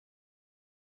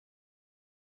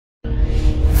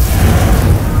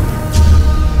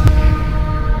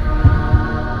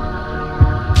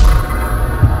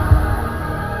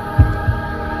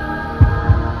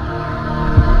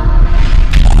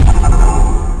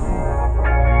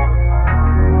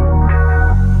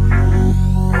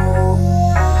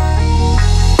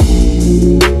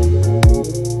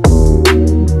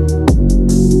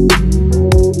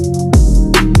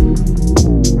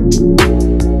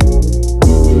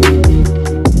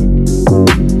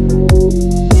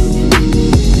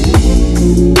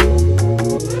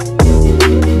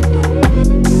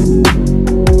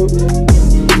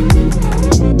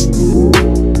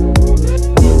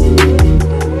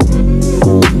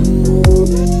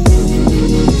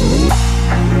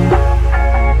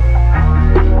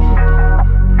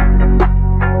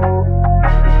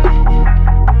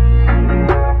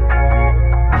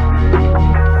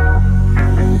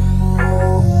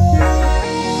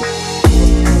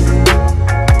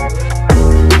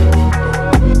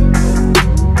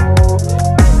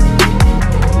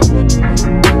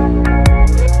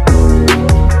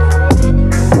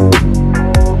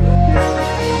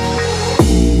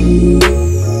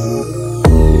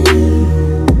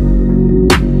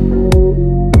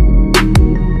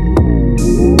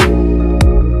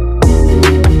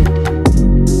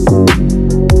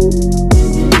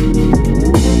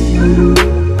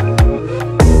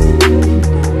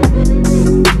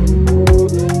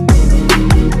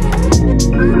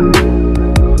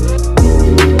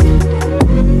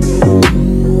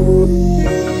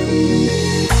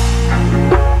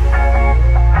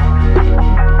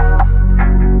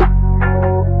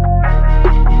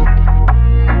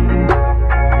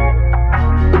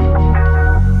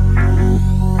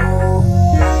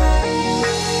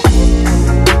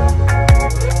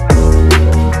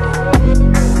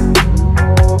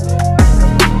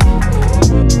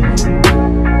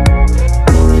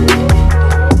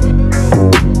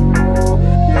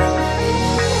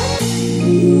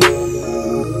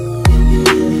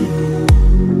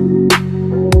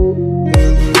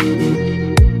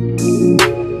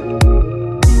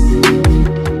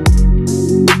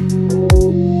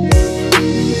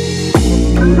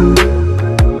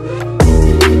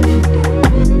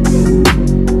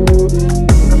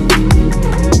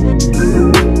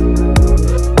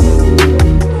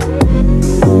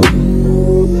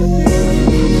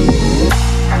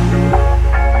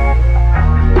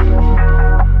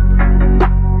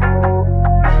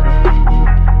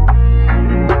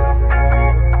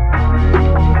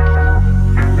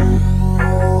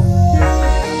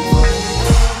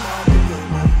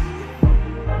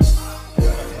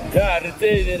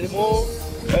retain, remove,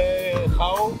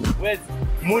 how, with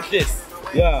Mutis.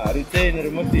 Yeah, retain,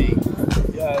 removing.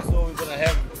 Yeah, so we're gonna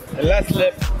have the last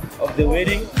lap of the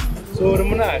wedding. So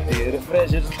Ramunati,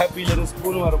 refresh, happy little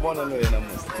spoon or one and way.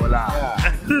 Hola.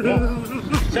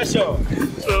 Shasho.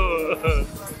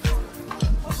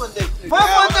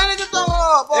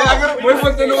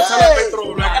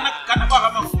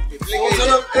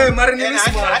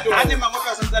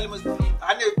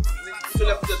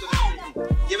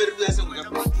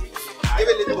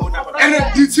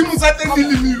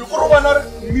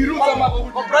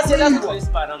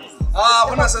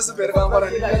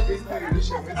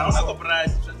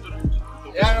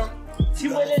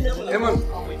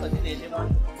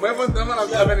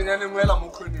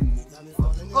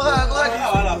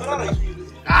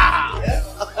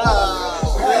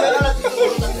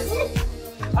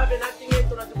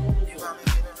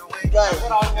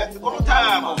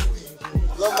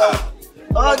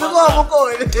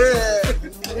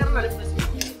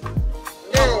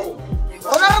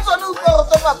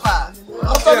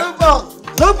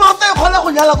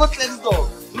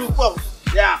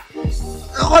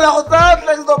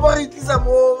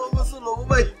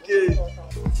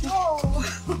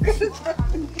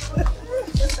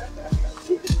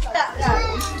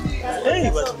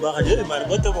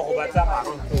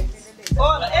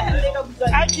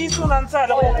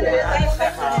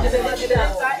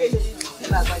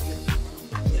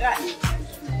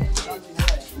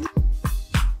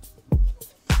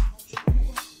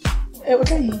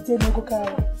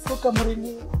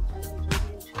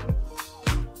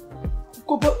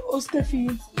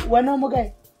 Stephanie, one more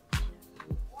guy.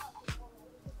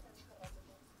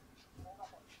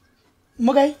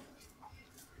 Mogai?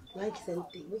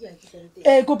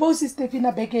 Go post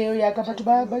Stephanie Beke, ya ka batho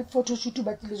ba photo shoot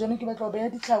ba tle jone ke batla go beya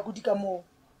ditlhako di ka mo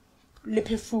le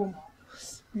perfume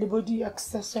le body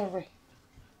accessory.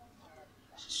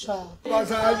 Sure.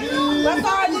 Basali.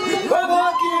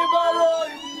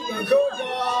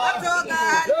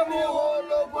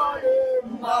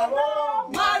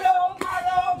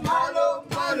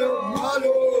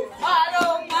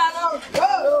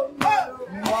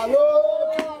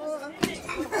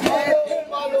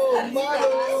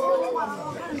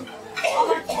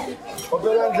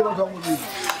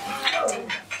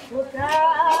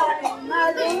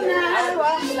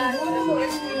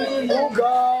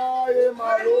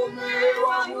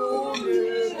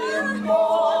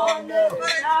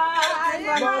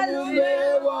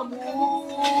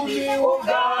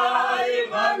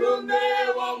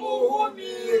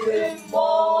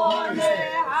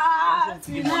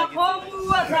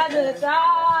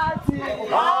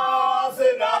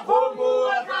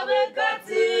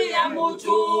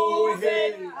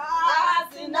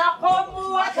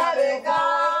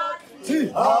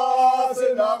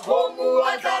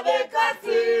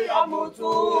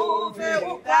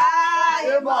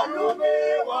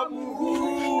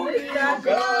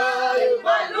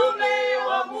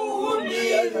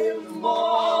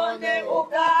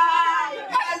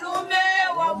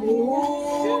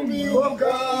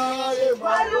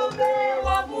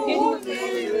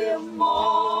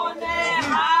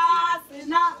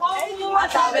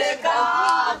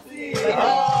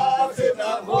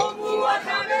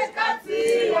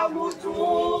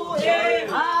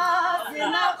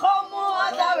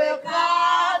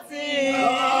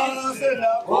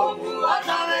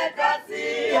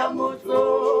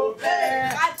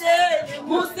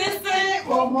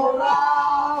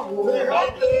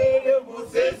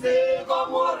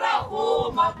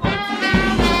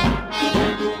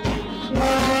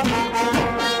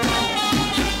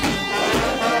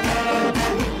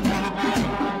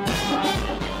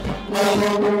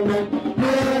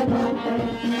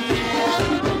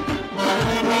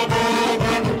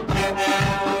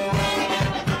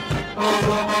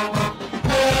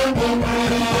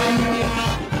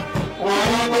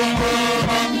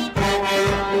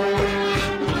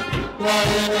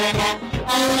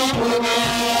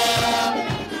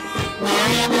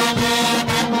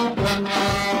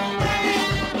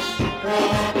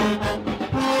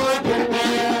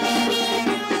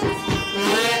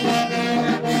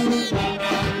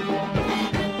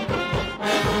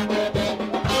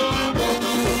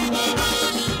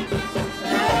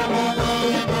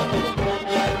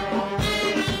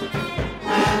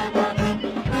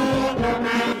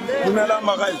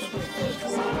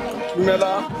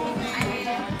 Mela,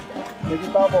 maybe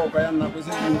Baba Guyana was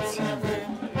in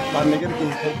but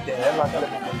negative take the hell like a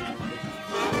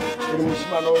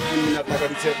Mushmano in a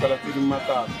Tagari to the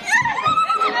Mata.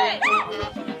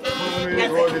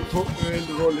 Roll it to and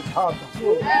roll it hard.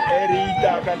 Eri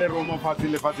dark and a Roma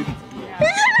facility.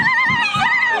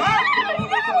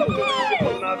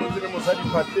 sa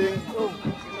diphateng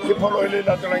ke pholo le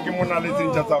latelang ke mona le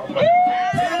tsentja tsa go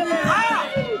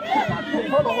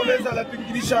pholo go le sa la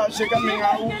pingisha sheka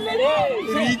mengau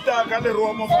rita ka le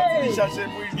ro mo fatsisha she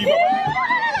mo di ba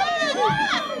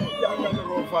ya ka le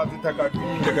ro fatsi thaka ke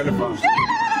ile ka le fa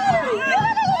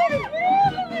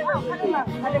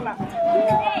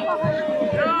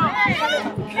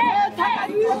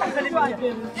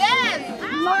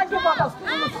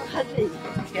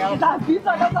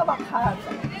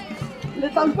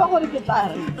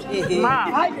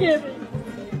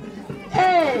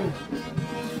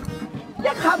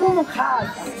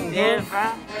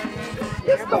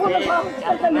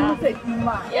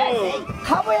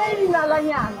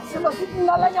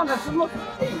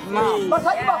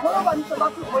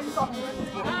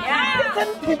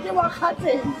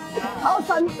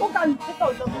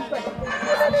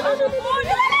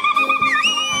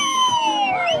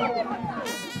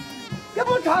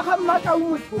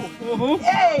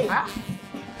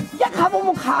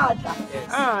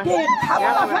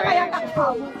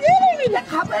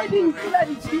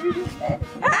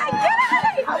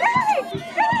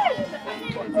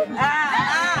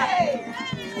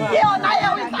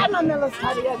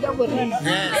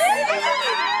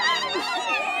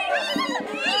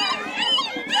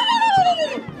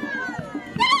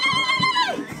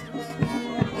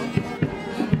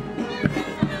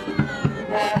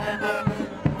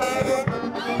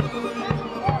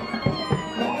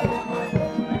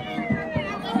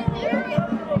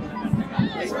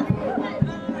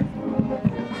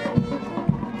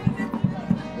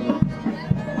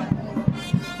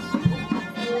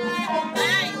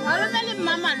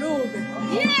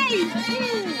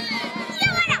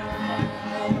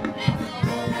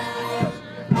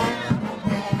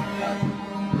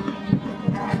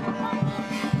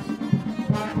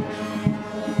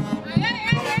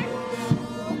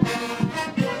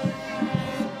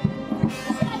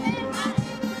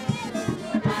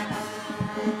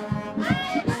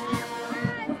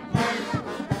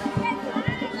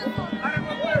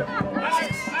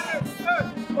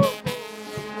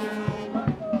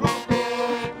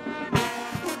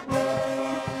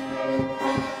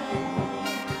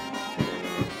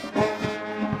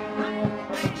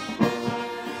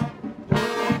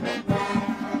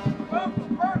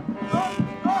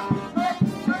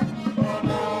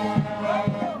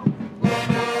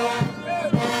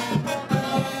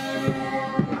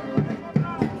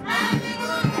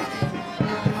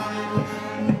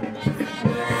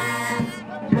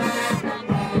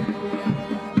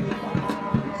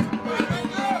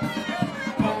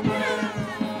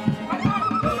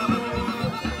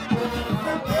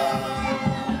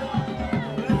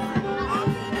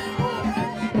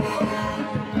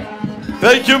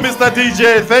Thank you, Mr.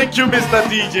 DJ. Thank you, Mr.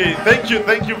 DJ. Thank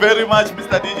you very much,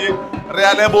 Mr. DJ.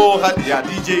 Realebo ya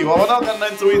DJ. Wa bona ka nna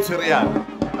ntse o itshwere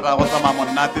ra go tsama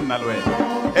monate nna le wena.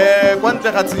 Kwa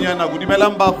ntle ga tshenyana go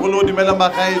dimelang ba golo, dimelang ba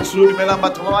gaetso, dimelang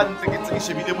batho ba ba ntle ke tse ke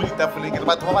shebile mo ditafoleng ke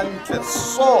batho ba ba ntle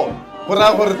so go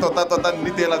ra gore tota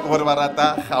nnitela ke gore ba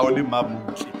rata ga o le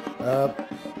mamutle.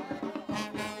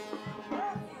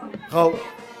 How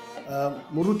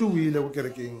Murutu o ile go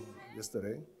kerekeng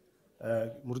yesterday.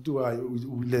 Murutu wa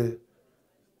ile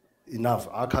enough.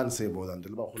 I can't say more than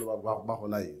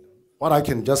that. What I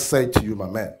can just say to you, my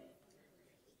man,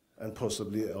 and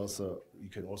possibly also you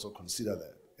can also consider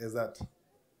that, is that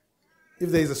if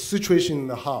there is a situation in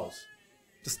the house,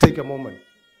 just take a moment.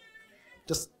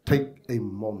 Just take a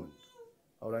moment.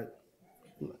 All right?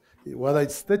 Whether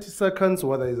it's 30 seconds,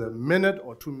 whether it's a minute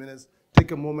or 2 minutes,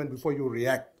 take a moment before you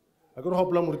react. I got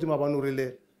hope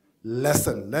really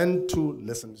learn to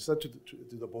listen. To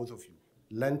the both of you.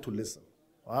 Learn to listen.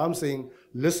 I'm saying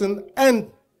listen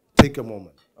and take a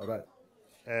moment. All right.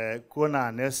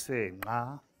 Kuna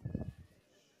nesenga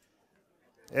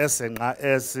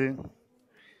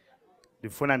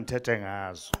difuna nthethe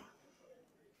ngazo.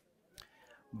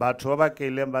 Batho ba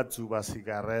keleng ba tsuba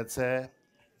cigarettes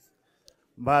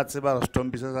ba tseba re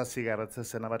stompisa sa cigarettes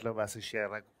sena ba tla ba se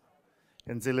share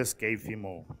ntse le scafe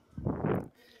mo.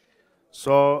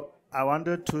 So I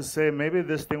wanted to say maybe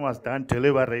this thing was done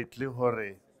deliberately,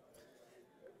 hore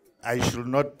I should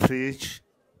not preach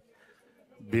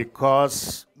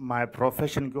because my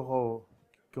profession go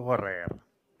rare.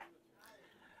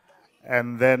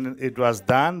 And then it was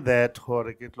done that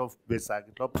hore ke tlo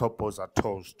propose a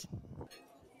toast.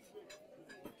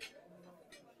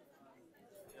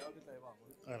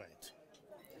 All right.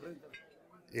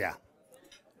 Yeah.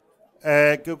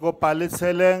 Ke go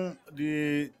palitseleng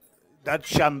that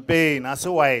champagne, as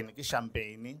a wine,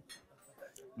 champagne,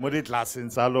 modi glass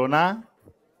in salona.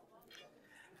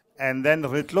 And then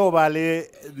Ritlo Valley,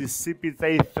 the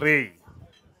CP 3.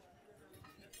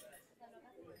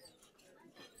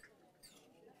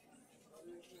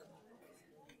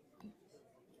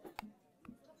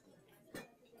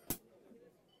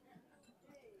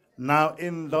 Now,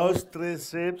 in those 3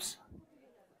 sips,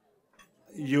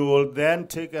 you will then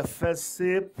take a first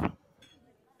sip.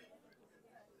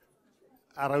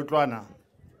 Arautwana.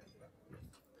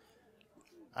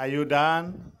 Are you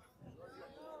done?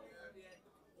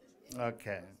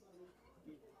 Okay.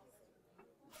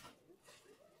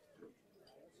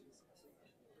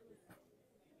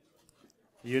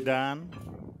 You done?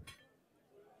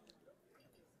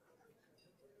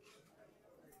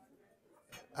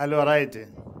 All right.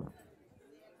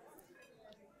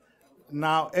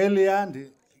 Now, earlier,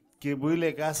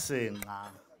 Kibule Gasenga.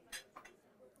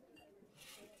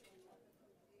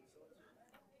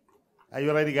 Are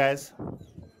you ready, guys?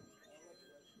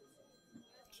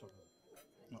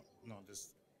 No,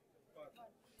 this.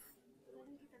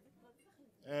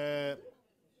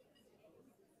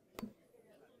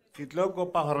 Kitloko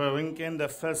Paharinken, the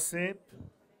first sip.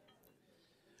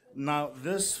 Now,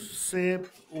 this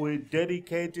sip we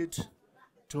dedicate it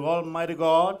to Almighty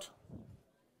God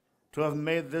to have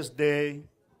made this day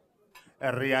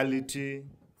a reality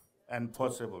and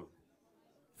possible.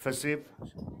 First sip.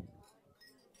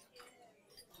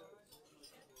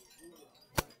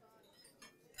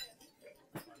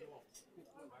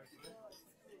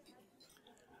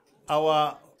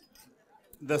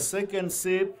 The second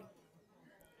sip,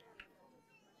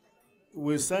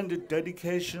 we send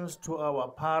dedications to our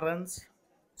parents,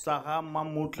 Saha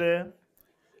Mamutle,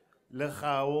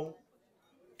 Lechao,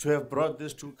 to have brought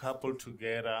these 2 couples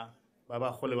together.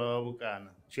 Baba Khole Baba Bukana.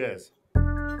 Cheers.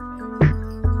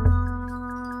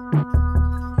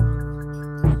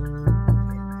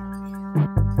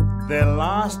 The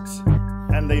last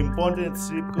and the important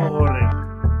sip, Kohore.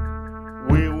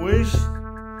 We wish,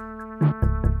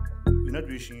 we're not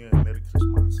wishing you a Merry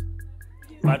Christmas,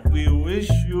 but we wish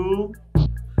you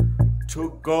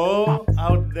to go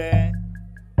out there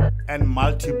and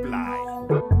multiply.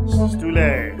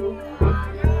 Stule.